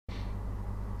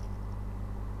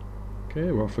Okay,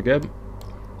 we're off again.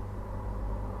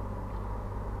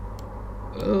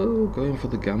 Oh, going for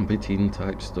the gambiting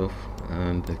type stuff,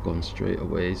 and they've gone straight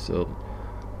away. So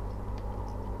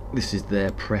this is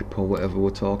their prep or whatever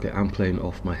we're talking. I'm playing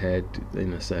off my head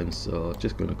in a sense, so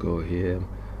just gonna go here,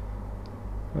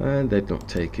 and they're not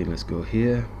taking. Let's go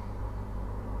here.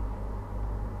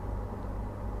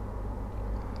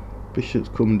 Bishops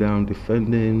come down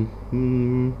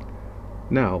defending.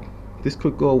 Now this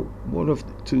could go one of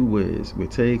two ways. We're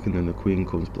taking and the queen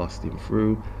comes blasting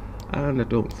through, and I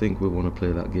don't think we want to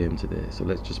play that game today, so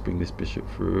let's just bring this bishop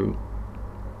through.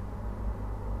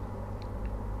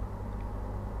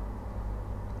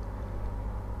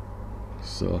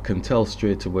 So I can tell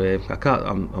straight away.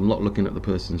 I'm not looking at the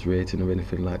person's rating or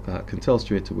anything like that. I can tell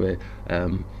straight away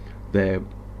they're,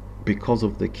 because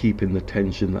of the keeping the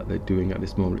tension that they're doing at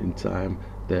this moment in time,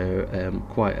 they're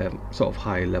quite a sort of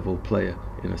high level player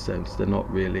in a sense. They're not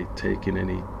really taking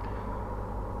any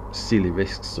silly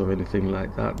risks or anything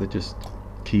like that. They're just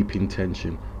keeping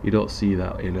tension. You don't see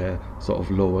that in a sort of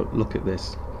lower. Look at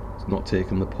this. It's not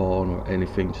taking the pawn or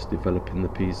anything, just developing the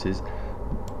pieces.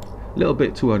 A little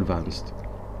bit too advanced.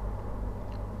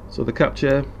 So the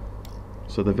capture,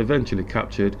 so they've eventually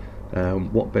captured.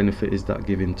 What benefit is that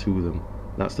giving to them?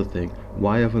 That's the thing.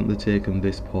 Why haven't they taken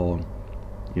this pawn?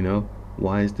 You know,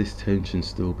 why is this tension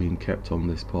still being kept on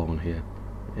this pawn here?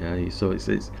 Yeah, so it's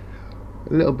a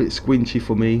little bit squinchy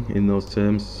for me in those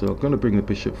terms. So I'm going to bring the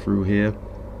bishop through here.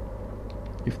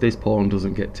 If this pawn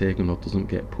doesn't get taken or doesn't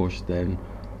get pushed, then,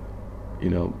 you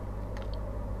know,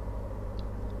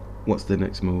 what's the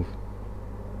next move?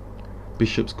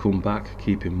 Bishops come back,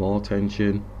 keeping more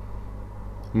tension.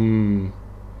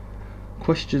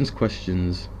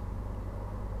 Questions.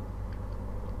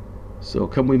 So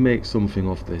can we make something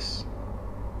of this?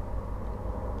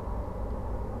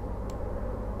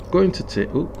 Going to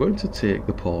take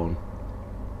the pawn.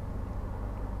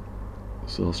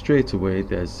 So straight away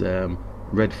there's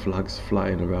red flags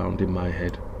flying around in my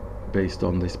head based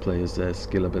on this player's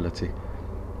skill ability.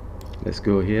 Let's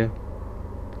go here.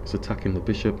 It's attacking the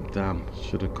bishop. Damn,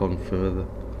 should have gone further.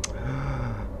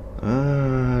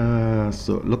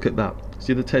 So look at that.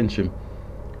 See the tension?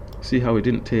 See how he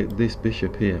didn't take this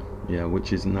bishop here? Yeah,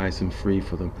 which is nice and free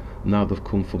for them. Now they've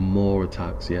come for more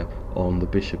attacks, yeah, on the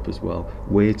bishop as well.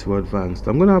 Way too advanced.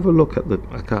 I'm going to have a look at the...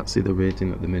 I can't see the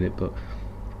rating at the minute, but...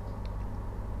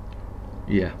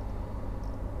 Yeah,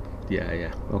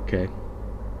 okay.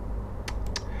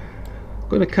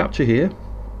 Going to capture here.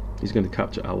 He's going to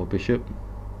capture our bishop.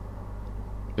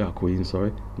 Our queen,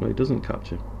 sorry. No, he doesn't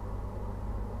capture.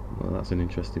 Well, that's an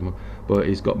interesting one. But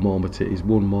he's got more material. He's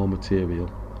won more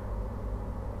material.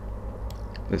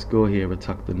 Let's go here,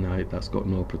 attack the knight. That's got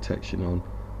no protection on.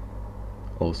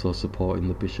 Also supporting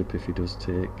the bishop if he does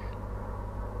take.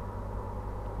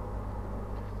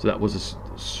 So that was a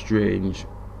strange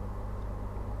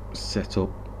setup.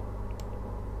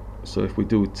 So if we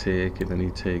do take, and then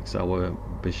he takes our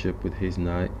bishop with his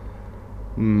knight.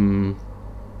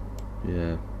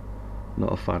 Yeah,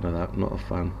 not a fan of that, not a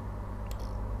fan.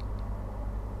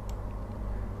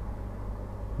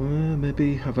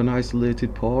 Maybe have an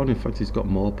isolated pawn. In fact, he's got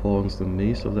more pawns than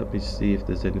me, so let me see if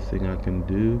there's anything I can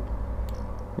do.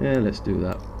 Yeah, let's do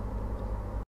that.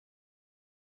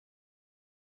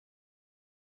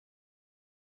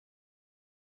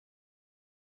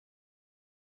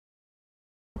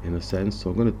 In a sense, so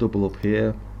I'm going to double up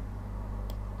here,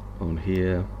 on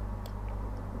here.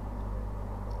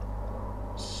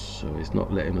 So he's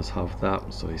not letting us have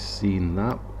that, so he's seen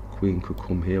that. Queen could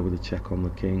come here with a check on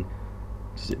the king.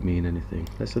 Does it mean anything?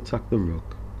 Let's attack the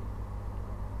rook.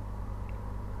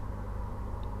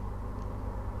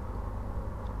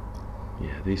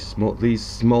 Yeah, these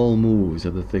small moves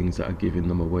are the things that are giving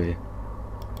them away.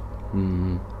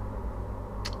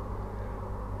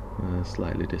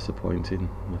 Slightly disappointing.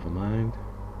 Never mind.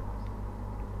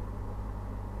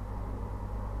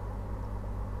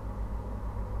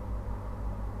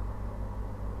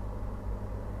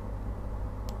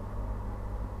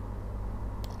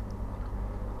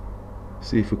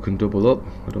 See if we can double up.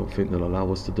 I don't think they'll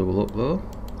allow us to double up though.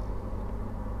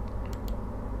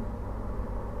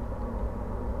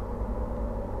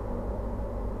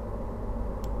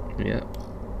 Yeah.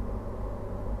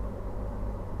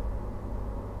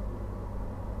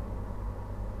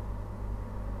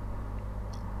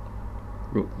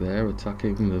 Rook there,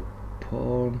 attacking the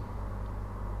pawn.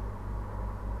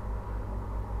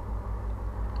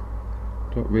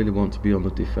 Don't really want to be on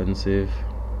the defensive.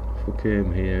 If we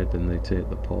came here, then they take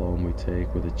the pawn, we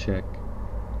take with a check.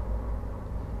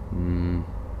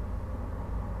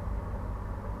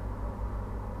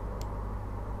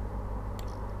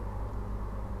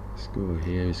 Let's go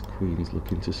here. His queen's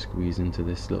looking to squeeze into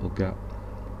this little gap.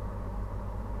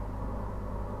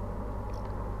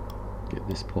 Get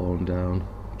this pawn down.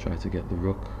 Try to get the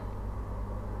rook.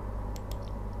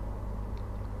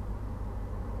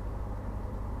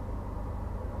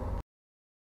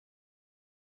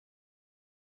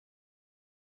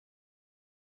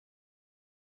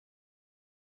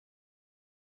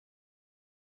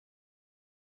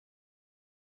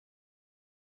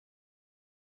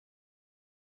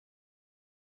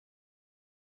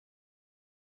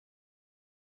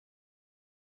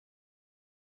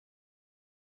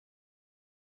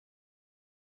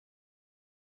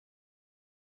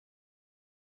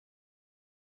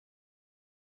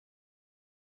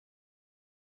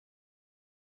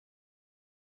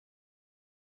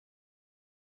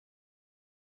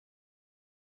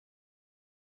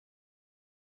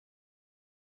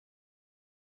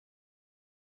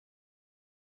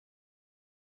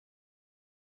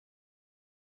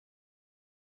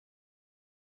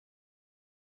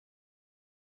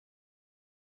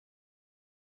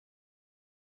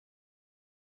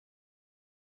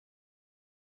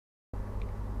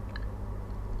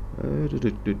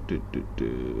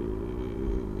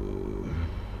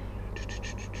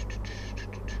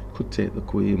 Could take the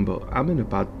queen, but I'm in a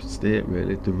bad state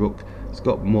really. The rook, it's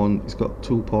got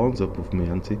two pawns up of me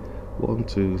ante. 1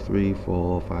 2 3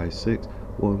 4 5 6.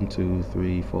 1 2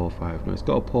 3 4 5. No, it's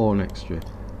got a pawn extra.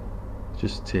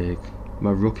 Just take.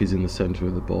 My rook is in the center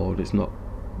of the board. It's not.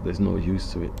 There's no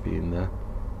use to it being there.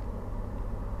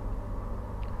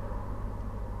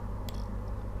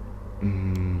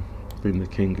 Bring the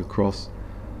king across.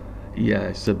 Yeah,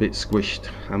 it's a bit squished.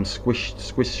 I'm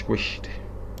squished.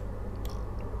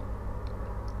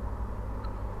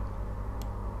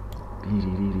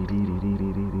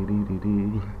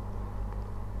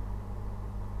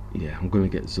 Yeah, I'm gonna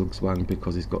get Zugzwang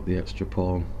because he's got the extra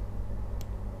pawn.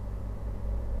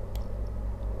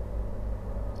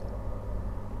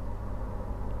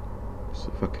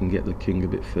 So if I can get the king a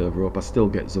bit further up, I still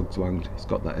get Zugzwang. He's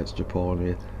got that extra pawn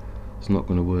here. It's not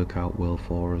going to work out well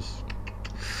for us.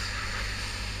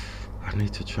 I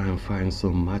need to try and find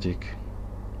some magic.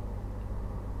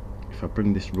 If I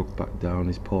bring this rook back down,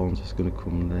 his pawn's just going to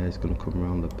come there. He's going to come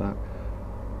around the back.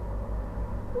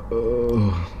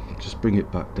 Just bring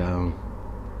it back down.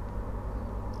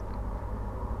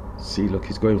 See, look,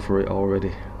 he's going for it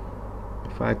already.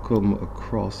 If I come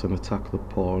across and attack the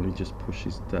pawn, he just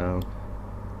pushes down.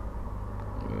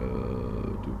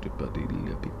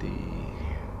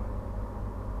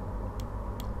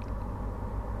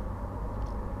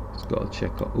 He's got a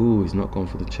check on. Ooh, he's not gone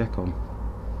for the check on.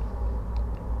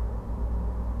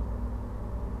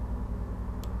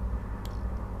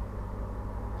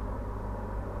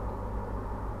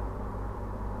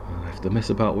 I have to mess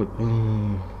about with.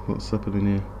 Oh, what's happening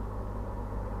here?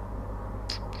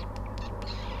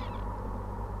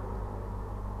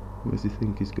 Where does he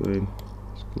think he's going?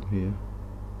 Let's come here.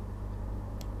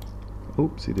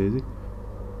 Oopsie daisy.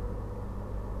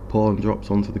 Pawn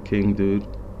drops onto the king, dude.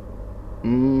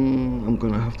 I'm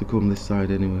gonna have to come this side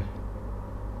anyway.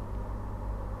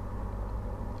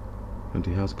 And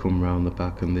he has come round the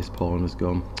back and this pawn has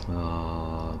gone.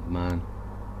 Ah, man.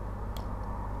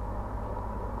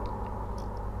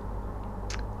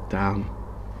 Damn.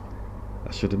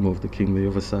 I should have moved the king the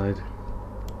other side.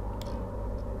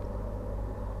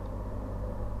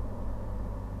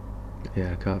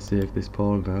 Yeah, I can't save this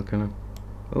pawn now, can I?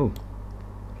 Oh,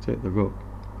 take the rook.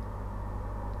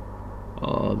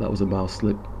 Oh, that was a mouse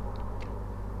slip.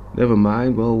 Never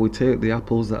mind, well, we take the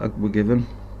apples that we're given.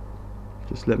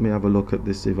 Just let me have a look at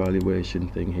this evaluation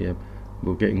thing here.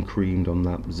 We're getting creamed on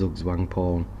that Zugzwang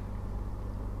pawn.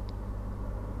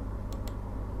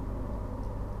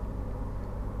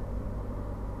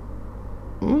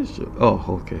 Oh,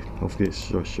 okay. Hopefully it's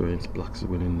showing black's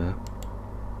winning there.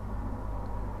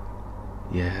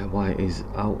 Yeah, white is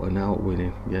out and out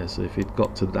winning. Yeah, so if he'd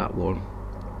got to that one,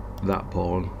 that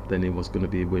pawn, then he was going to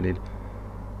be winning.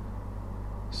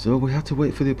 So we had to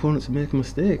wait for the opponent to make a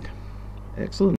mistake. Excellent.